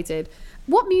 buried or cremated.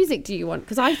 What music do you want?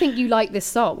 Because I think you like this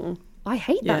song. I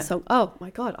hate that song. Oh my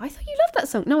God, I thought you loved that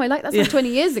song. No, I liked that song 20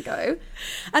 years ago.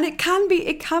 And it can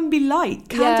be light,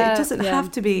 can't it? It doesn't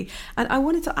have to be. And I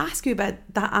wanted to ask you about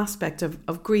that aspect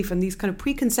of grief and these kind of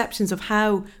preconceptions of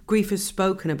how grief is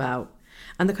spoken about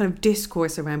and the kind of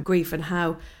discourse around grief, and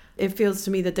how it feels to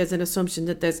me that there's an assumption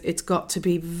that it's got to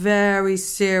be very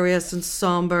serious and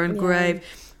somber and grave.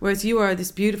 Whereas you are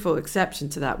this beautiful exception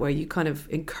to that, where you kind of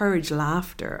encourage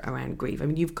laughter around grief. I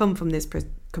mean, you've come from this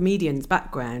comedian's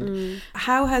background.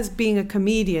 How has being a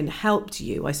comedian helped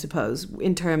you, I suppose,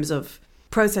 in terms of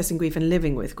processing grief and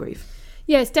living with grief?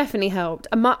 Yeah, it's definitely helped.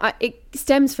 And it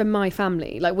stems from my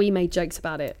family. Like, we made jokes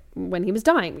about it when he was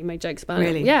dying. We made jokes about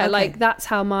it. Yeah, okay. Like, that's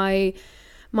how my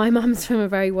mum's from a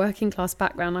very working class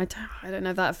background. I don't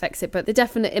know if that affects it, but the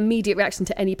definite immediate reaction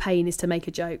to any pain is to make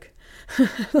a joke.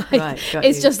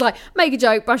 It's just like, make a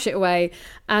joke, brush it away.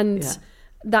 And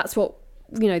that's what,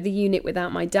 the unit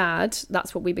without my dad,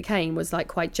 that's what we became, was like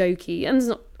quite jokey.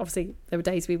 And obviously there were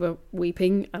days we were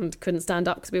weeping and couldn't stand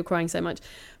up because we were crying so much.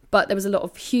 But there was a lot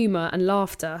of humour and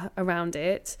laughter around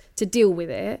it to deal with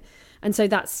it. And so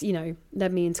that's,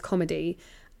 led me into comedy.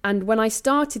 And when I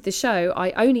started the show,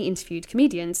 I only interviewed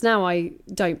comedians. Now I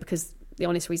don't, because the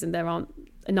honest reason, there aren't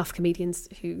enough comedians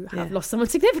who have lost someone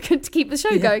significant to keep the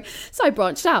show going. So I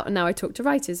branched out, and now I talk to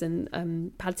writers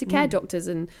and palliative care doctors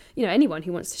and, anyone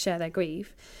who wants to share their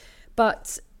grief.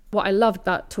 But what I loved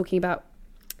about talking about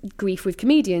grief with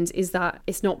comedians is that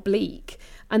it's not bleak.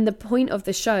 And the point of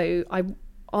the show,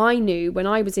 I knew when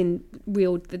I was in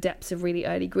the depths of really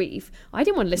early grief, I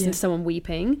didn't want to listen to someone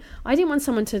weeping. I didn't want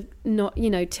someone to not,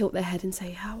 tilt their head and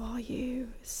say, "How are you?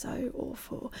 It's so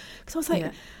awful." Because I was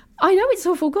like, I know it's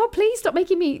awful. God, please stop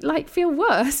making me feel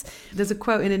worse. There's a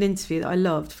quote in an interview that I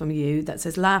loved from you that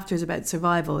says, laughter is about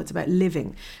survival. It's about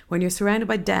living. When you're surrounded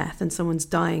by death and someone's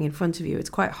dying in front of you, it's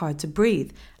quite hard to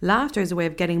breathe. Laughter is a way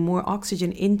of getting more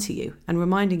oxygen into you and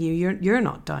reminding you you're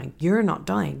not dying. You're not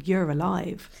dying. You're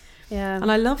alive. Yeah.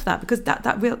 And I love that, because that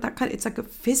kind of, it's like a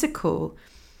physical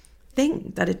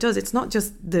thing that it does. It's not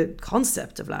just the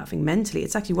concept of laughing mentally.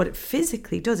 It's actually what it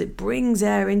physically does. It brings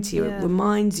air into you. It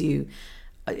reminds you.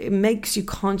 It makes you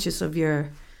conscious of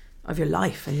your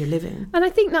life and your living. And I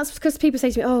think that's because people say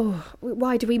to me, "Oh,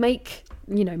 why do we make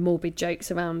morbid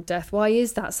jokes around death? Why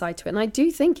is that side to it?" And I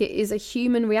do think it is a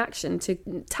human reaction to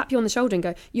tap you on the shoulder and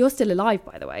go, "You're still alive,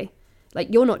 by the way.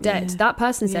 Like, you're not dead." That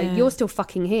person said, "You're still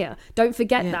fucking here. Don't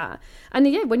forget that." And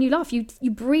when you laugh,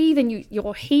 you breathe and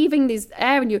you're heaving this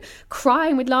air and you're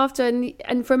crying with laughter.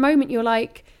 And for a moment you're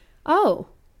like, "Oh,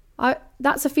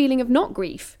 that's a feeling of not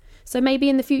grief. So maybe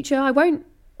in the future I won't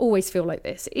always feel like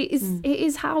this." It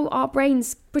is how our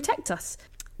brains protect us.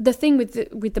 The thing with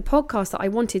the podcast that I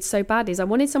wanted so bad is I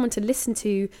wanted someone to listen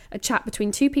to a chat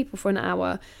between two people for an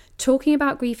hour talking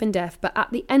about grief and death, but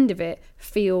at the end of it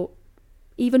feel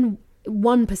even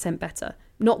 1% better,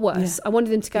 not worse. I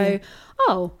wanted them to go,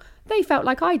 "Oh, they felt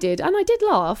like I did, and I did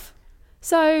laugh.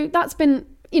 So that's been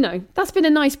a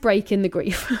nice break in the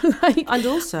grief." And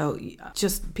also,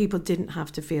 just people didn't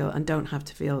have to feel and don't have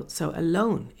to feel so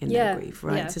alone in their grief,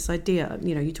 right? It's this idea,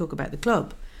 you talk about the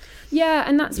club. Yeah,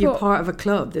 and that's you're part of a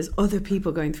club. There's other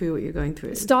people going through what you're going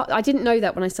through. I didn't know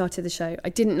that when I started the show. I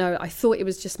didn't know. I thought it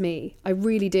was just me. I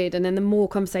really did. And then the more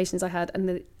conversations I had, and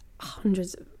the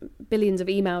hundreds, billions of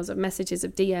emails, of messages,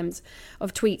 of DMs,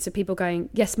 of tweets of people going,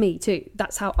 "Yes, me too.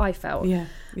 That's how I felt."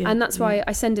 And that's why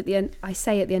I say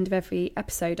at the end of every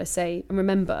episode, I say, "And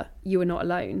remember, you are not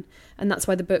alone." And that's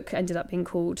why the book ended up being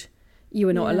called "You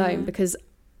Are Not Alone," because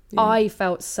I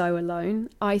felt so alone.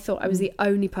 I thought I was the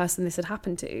only person this had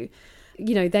happened to.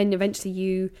 Then eventually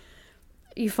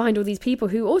you find all these people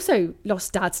who also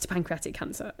lost dads to pancreatic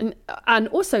cancer and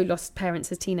also lost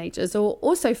parents as teenagers, or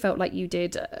also felt like you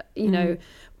did,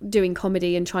 doing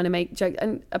comedy and trying to make jokes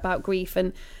about grief.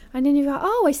 And then you're like,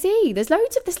 "Oh, I see. There's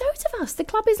loads of us. The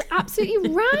club is absolutely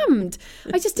rammed."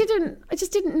 I just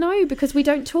didn't know, because we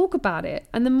don't talk about it.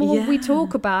 And the more we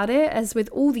talk about it, as with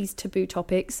all these taboo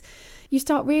topics, you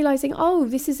start realizing, oh,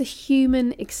 this is a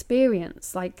human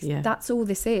experience. That's all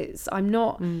this is. I'm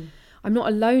not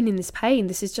alone in this pain.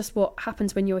 This is just what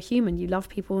happens when you're human. You love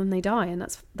people and they die, and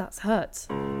that's hurts.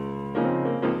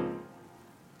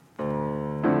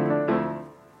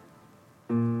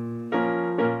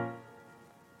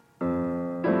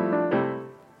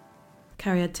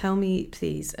 Cariad, tell me,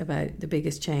 please, about the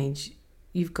biggest change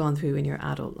you've gone through in your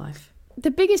adult life.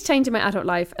 The biggest change in my adult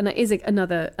life, and it is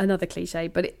another cliche,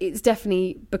 but it's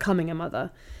definitely becoming a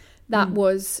mother. That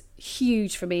was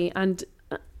huge for me, and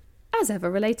as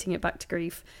ever, relating it back to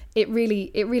grief, it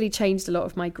really changed a lot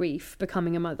of my grief,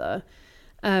 becoming a mother.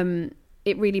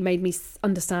 It really made me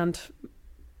understand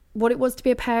what it was to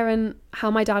be a parent, how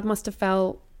my dad must have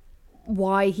felt,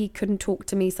 why he couldn't talk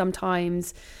to me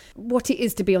sometimes, what it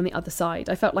is to be on the other side.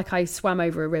 I felt like I swam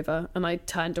over a river and I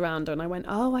turned around and I went,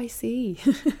 oh, I see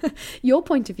your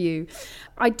point of view.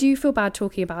 I do feel bad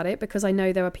talking about it because I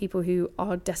know there are people who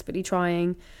are desperately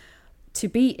trying to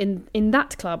be in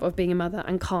that club of being a mother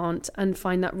and can't, and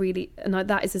find that really, and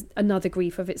that is another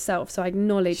grief of itself. So I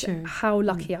acknowledge how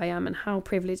lucky I am and how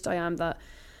privileged I am that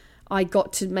I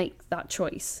got to make that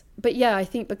choice. But yeah, I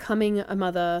think becoming a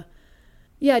mother,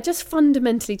 just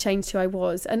fundamentally changed who I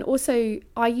was. And also,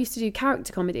 I used to do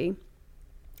character comedy.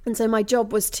 And so my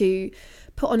job was to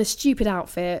put on a stupid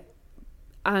outfit.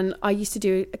 And I used to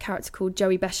do a character called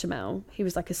Joey Bechamel. He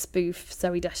was like a spoof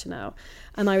Zooey Deschanel.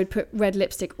 And I would put red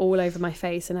lipstick all over my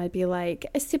face. And I'd be like,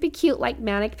 a super cute, like,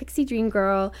 manic pixie dream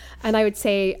girl. And I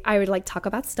would like talk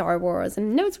about Star Wars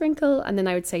and nose wrinkle. And then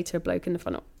I would say to a bloke in the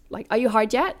front, like, are you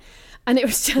hard yet? And it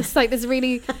was just like this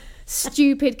really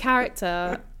stupid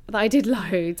character that I did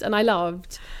loads and I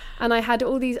loved. And I had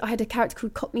a character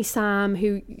called Cockney Sam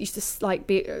who used to like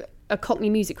be a Cockney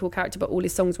musical character, but all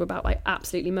his songs were about like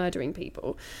absolutely murdering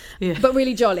people, but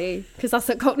really jolly, because that's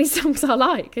what Cockney songs are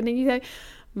like. And then you go,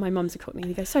 my mum's a Cockney, and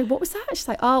you go, sorry, what was that? She's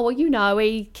like, oh, well,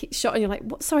 he shot, and you're like,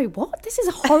 what? Sorry, what? This is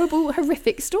a horrible,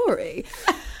 horrific story.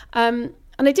 And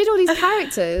I did all these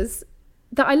characters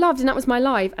that I loved, and that was my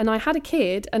life. And I had a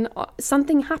kid, and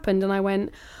something happened, and I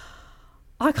went,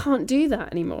 I can't do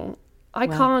that anymore. I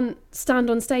can't stand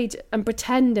on stage and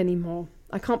pretend anymore.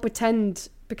 I can't pretend,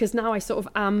 because now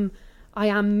I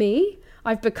am me.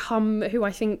 I've become who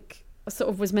I think sort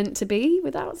of was meant to be,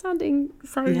 without sounding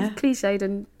so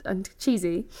cliched and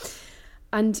cheesy.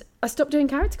 And I stopped doing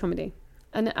character comedy.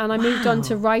 And I moved on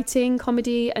to writing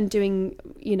comedy and doing,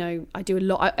 I do a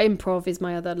lot. Improv is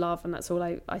my other love, and that's all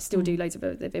I still do loads of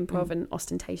improv and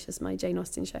Ostentatious, my Jane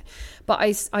Austen show. But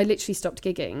I literally stopped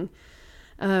gigging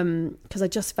because I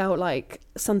just felt like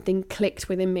something clicked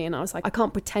within me, and I was like, I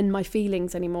can't pretend my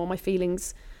feelings anymore. My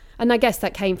feelings, and I guess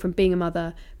that came from being a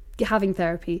mother, having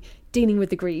therapy, dealing with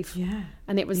the grief. Yeah.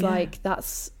 And it was like,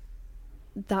 that's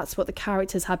what the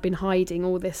characters had been hiding,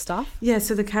 all this stuff. Yeah,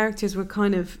 so the characters were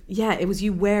kind of, it was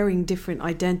you wearing different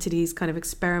identities, kind of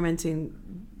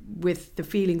experimenting with the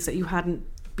feelings that you hadn't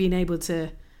been able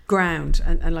to ground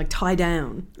and like tie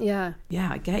down. Yeah,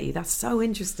 I get you. That's so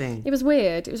interesting. It was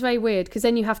weird. It was very weird, because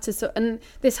then you have to and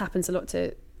this happens a lot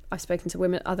to, I've spoken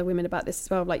to other women about this as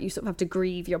well, like you sort of have to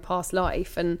grieve your past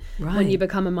life, and when you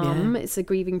become a mum, it's a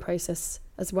grieving process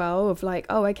as well, of like,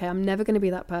 oh, okay, I'm never going to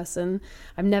be that person.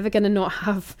 I'm never going to not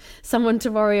have someone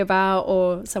to worry about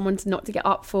or someone not to get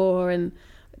up for, and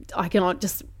I cannot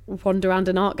just wander around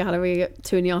an art gallery at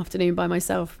 2 PM by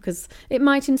myself, because it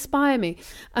might inspire me.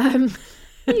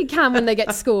 You can when they get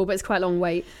to school, but it's quite a long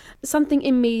wait. Something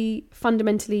in me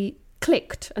fundamentally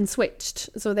clicked and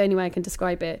switched. That's the only way I can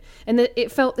describe it. And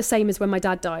it felt the same as when my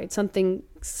dad died. Something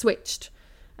switched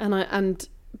and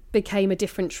became a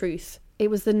different truth. It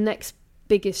was the next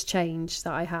biggest change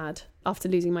that I had after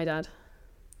losing my dad.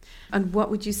 And what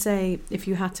would you say, if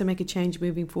you had to make a change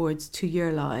moving forwards to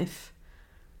your life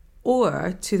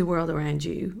or to the world around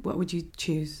you, what would you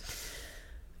choose?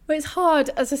 Well, it's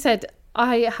hard. As I said,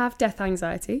 I have death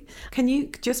anxiety. Can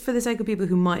you, just for the sake of people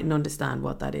who mightn't understand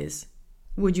what that is,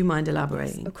 would you mind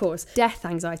elaborating? Yes, of course. Death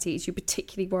anxiety is you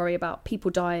particularly worry about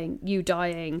people dying, you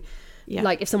dying. Yeah.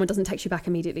 Like if someone doesn't text you back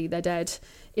immediately, they're dead.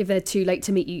 If they're too late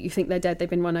to meet you, you think they're dead, they've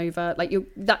been run over. Like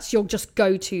that's your just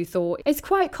go-to thought. It's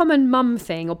quite a common mum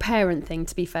thing or parent thing,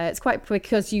 to be fair. It's quite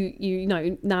because you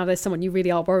know now there's someone you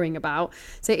really are worrying about.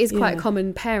 So it is quite a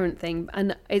common parent thing,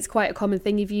 and it's quite a common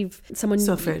thing if you've someone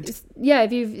suffered.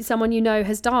 If you've someone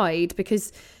has died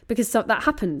because that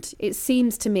happened. It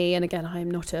seems to me, and again, I am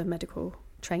not a medical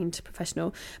trained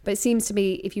professional, but it seems to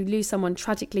me if you lose someone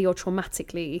tragically or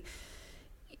traumatically,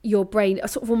 your brain, a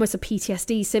sort of almost a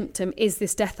PTSD symptom is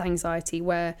this death anxiety.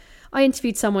 Where I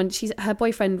interviewed someone, her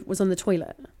boyfriend was on the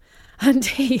toilet and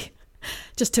he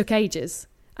just took ages,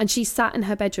 and she sat in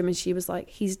her bedroom and she was like,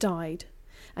 he's died.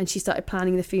 And she started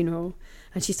planning the funeral,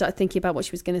 and she started thinking about what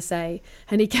she was going to say,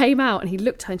 and he came out and he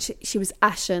looked at her and she was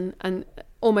ashen and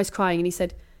almost crying, and he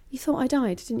said, you thought I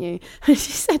died, didn't you? And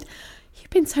she said, you've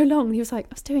been so long. And he was like,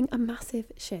 I was doing a massive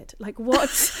shit. Like, what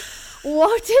is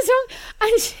wrong?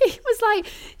 And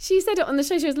she said it on the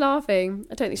show, she was laughing.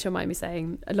 I don't think she'll mind me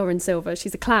saying, Lauren Silver,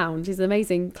 she's a clown. She's an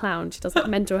amazing clown. She does like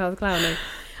mental health clowning.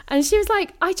 And she was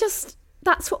like,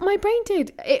 that's what my brain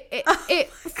did. It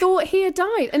thought he had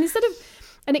died. And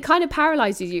and it kind of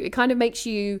paralyzes you. It kind of makes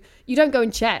you don't go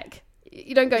and check.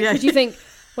 You don't go, because you think,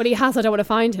 well, he has, I don't want to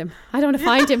find him. I don't want to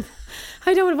find him.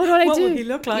 I don't. What do I do? What would he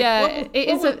look like? Yeah,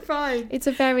 it's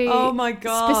a very oh my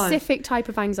God. specific type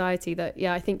of anxiety that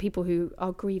I think people who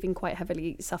are grieving quite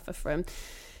heavily suffer from.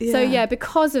 So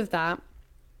because of that,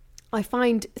 I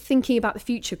find thinking about the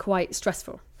future quite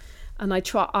stressful, and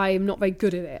I'm not very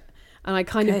good at it. And I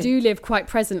kind of do live quite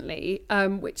presently,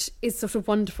 which is sort of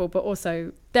wonderful, but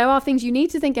also there are things you need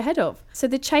to think ahead of. So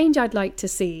the change I'd like to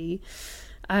see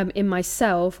in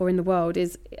myself or in the world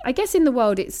is, I guess in the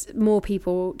world, it's more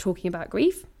people talking about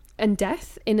grief and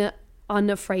death in an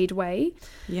unafraid way.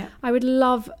 Yeah. I would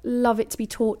love it to be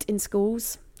taught in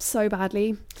schools so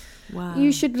badly. Wow.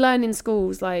 You should learn in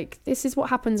schools, like, this is what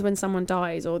happens when someone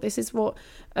dies, or this is what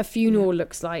a funeral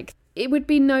looks like. It would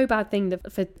be no bad thing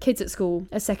for kids at school,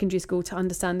 at secondary school, to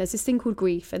understand there's this thing called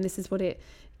grief, and this is what it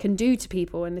can do to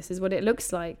people, and this is what it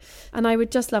looks like. And I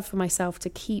would just love for myself to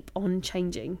keep on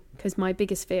changing, because my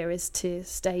biggest fear is to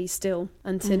stay still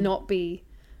and to not be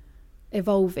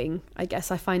evolving. I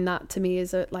guess I find that to me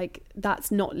is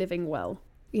that's not living well.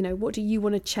 You know, what do you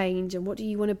want to change, and what do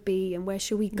you want to be, and where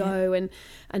should we go, and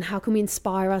how can we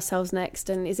inspire ourselves next,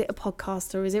 and is it a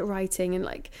podcast or is it writing, and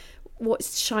like, what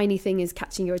shiny thing is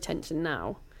catching your attention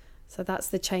now? So that's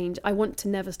the change. I want to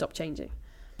never stop changing.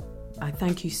 I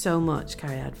thank you so much,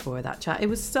 Cariad, for that chat. It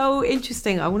was so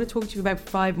interesting. I want to talk to you about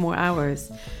 5 more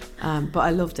hours, but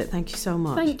I loved it. Thank you so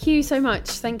much. Thank you so much.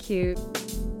 Thank you.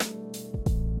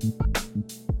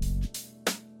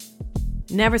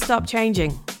 Never stop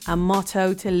changing. A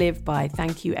motto to live by.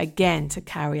 Thank you again to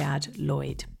Cariad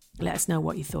Lloyd. Let us know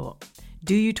what you thought.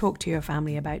 Do you talk to your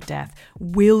family about death?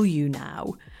 Will you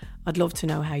now? I'd love to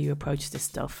know how you approach this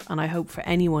stuff. And I hope for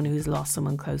anyone who's lost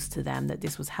someone close to them that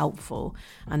this was helpful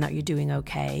and that you're doing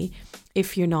okay.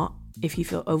 If you're not, if you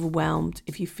feel overwhelmed,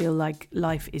 if you feel like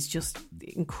life is just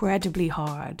incredibly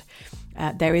hard,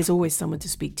 there is always someone to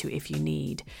speak to if you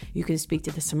need. You can speak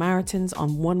to the Samaritans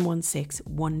on 116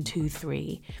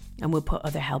 123, and we'll put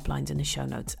other helplines in the show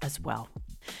notes as well.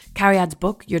 Cariad's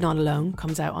book, You're Not Alone,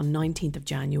 comes out on 19th of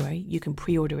January. You can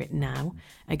pre-order it now.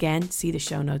 Again, see the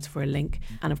show notes for a link.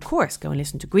 And of course, go and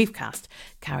listen to Griefcast,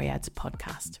 Cariad's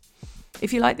podcast.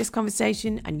 If you like this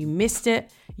conversation and you missed it,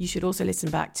 you should also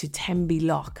listen back to Tembi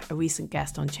Locke, a recent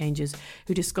guest on Changes,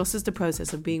 who discusses the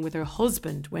process of being with her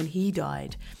husband when he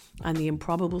died and the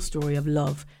improbable story of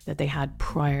love that they had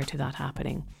prior to that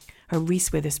happening. Her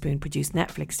Reese Witherspoon produced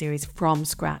Netflix series From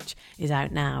Scratch is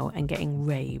out now and getting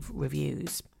rave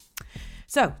reviews.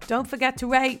 So don't forget to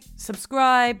rate,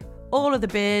 subscribe, all of the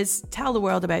biz, tell the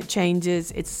world about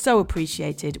Changes. It's so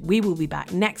appreciated. We will be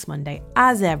back next Monday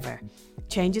as ever.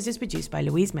 Changes is produced by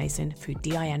Louise Mason through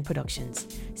DIN Productions.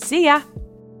 See ya!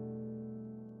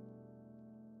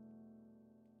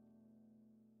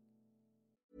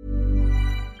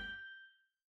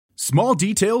 Small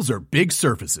details are big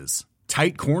surfaces.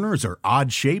 Tight corners are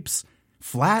odd shapes.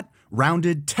 Flat,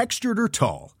 rounded, textured, or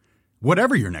tall.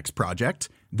 Whatever your next project,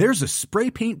 there's a spray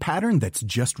paint pattern that's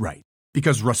just right.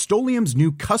 Because Rust-Oleum's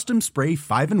new Custom Spray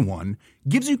 5-in-1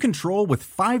 gives you control with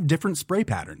 5 different spray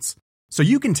patterns. So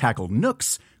you can tackle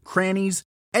nooks, crannies,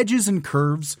 edges, and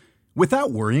curves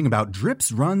without worrying about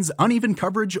drips, runs, uneven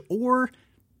coverage, or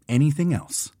anything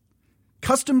else.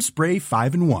 Custom Spray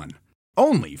 5-in-1.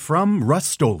 Only from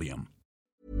Rust-Oleum.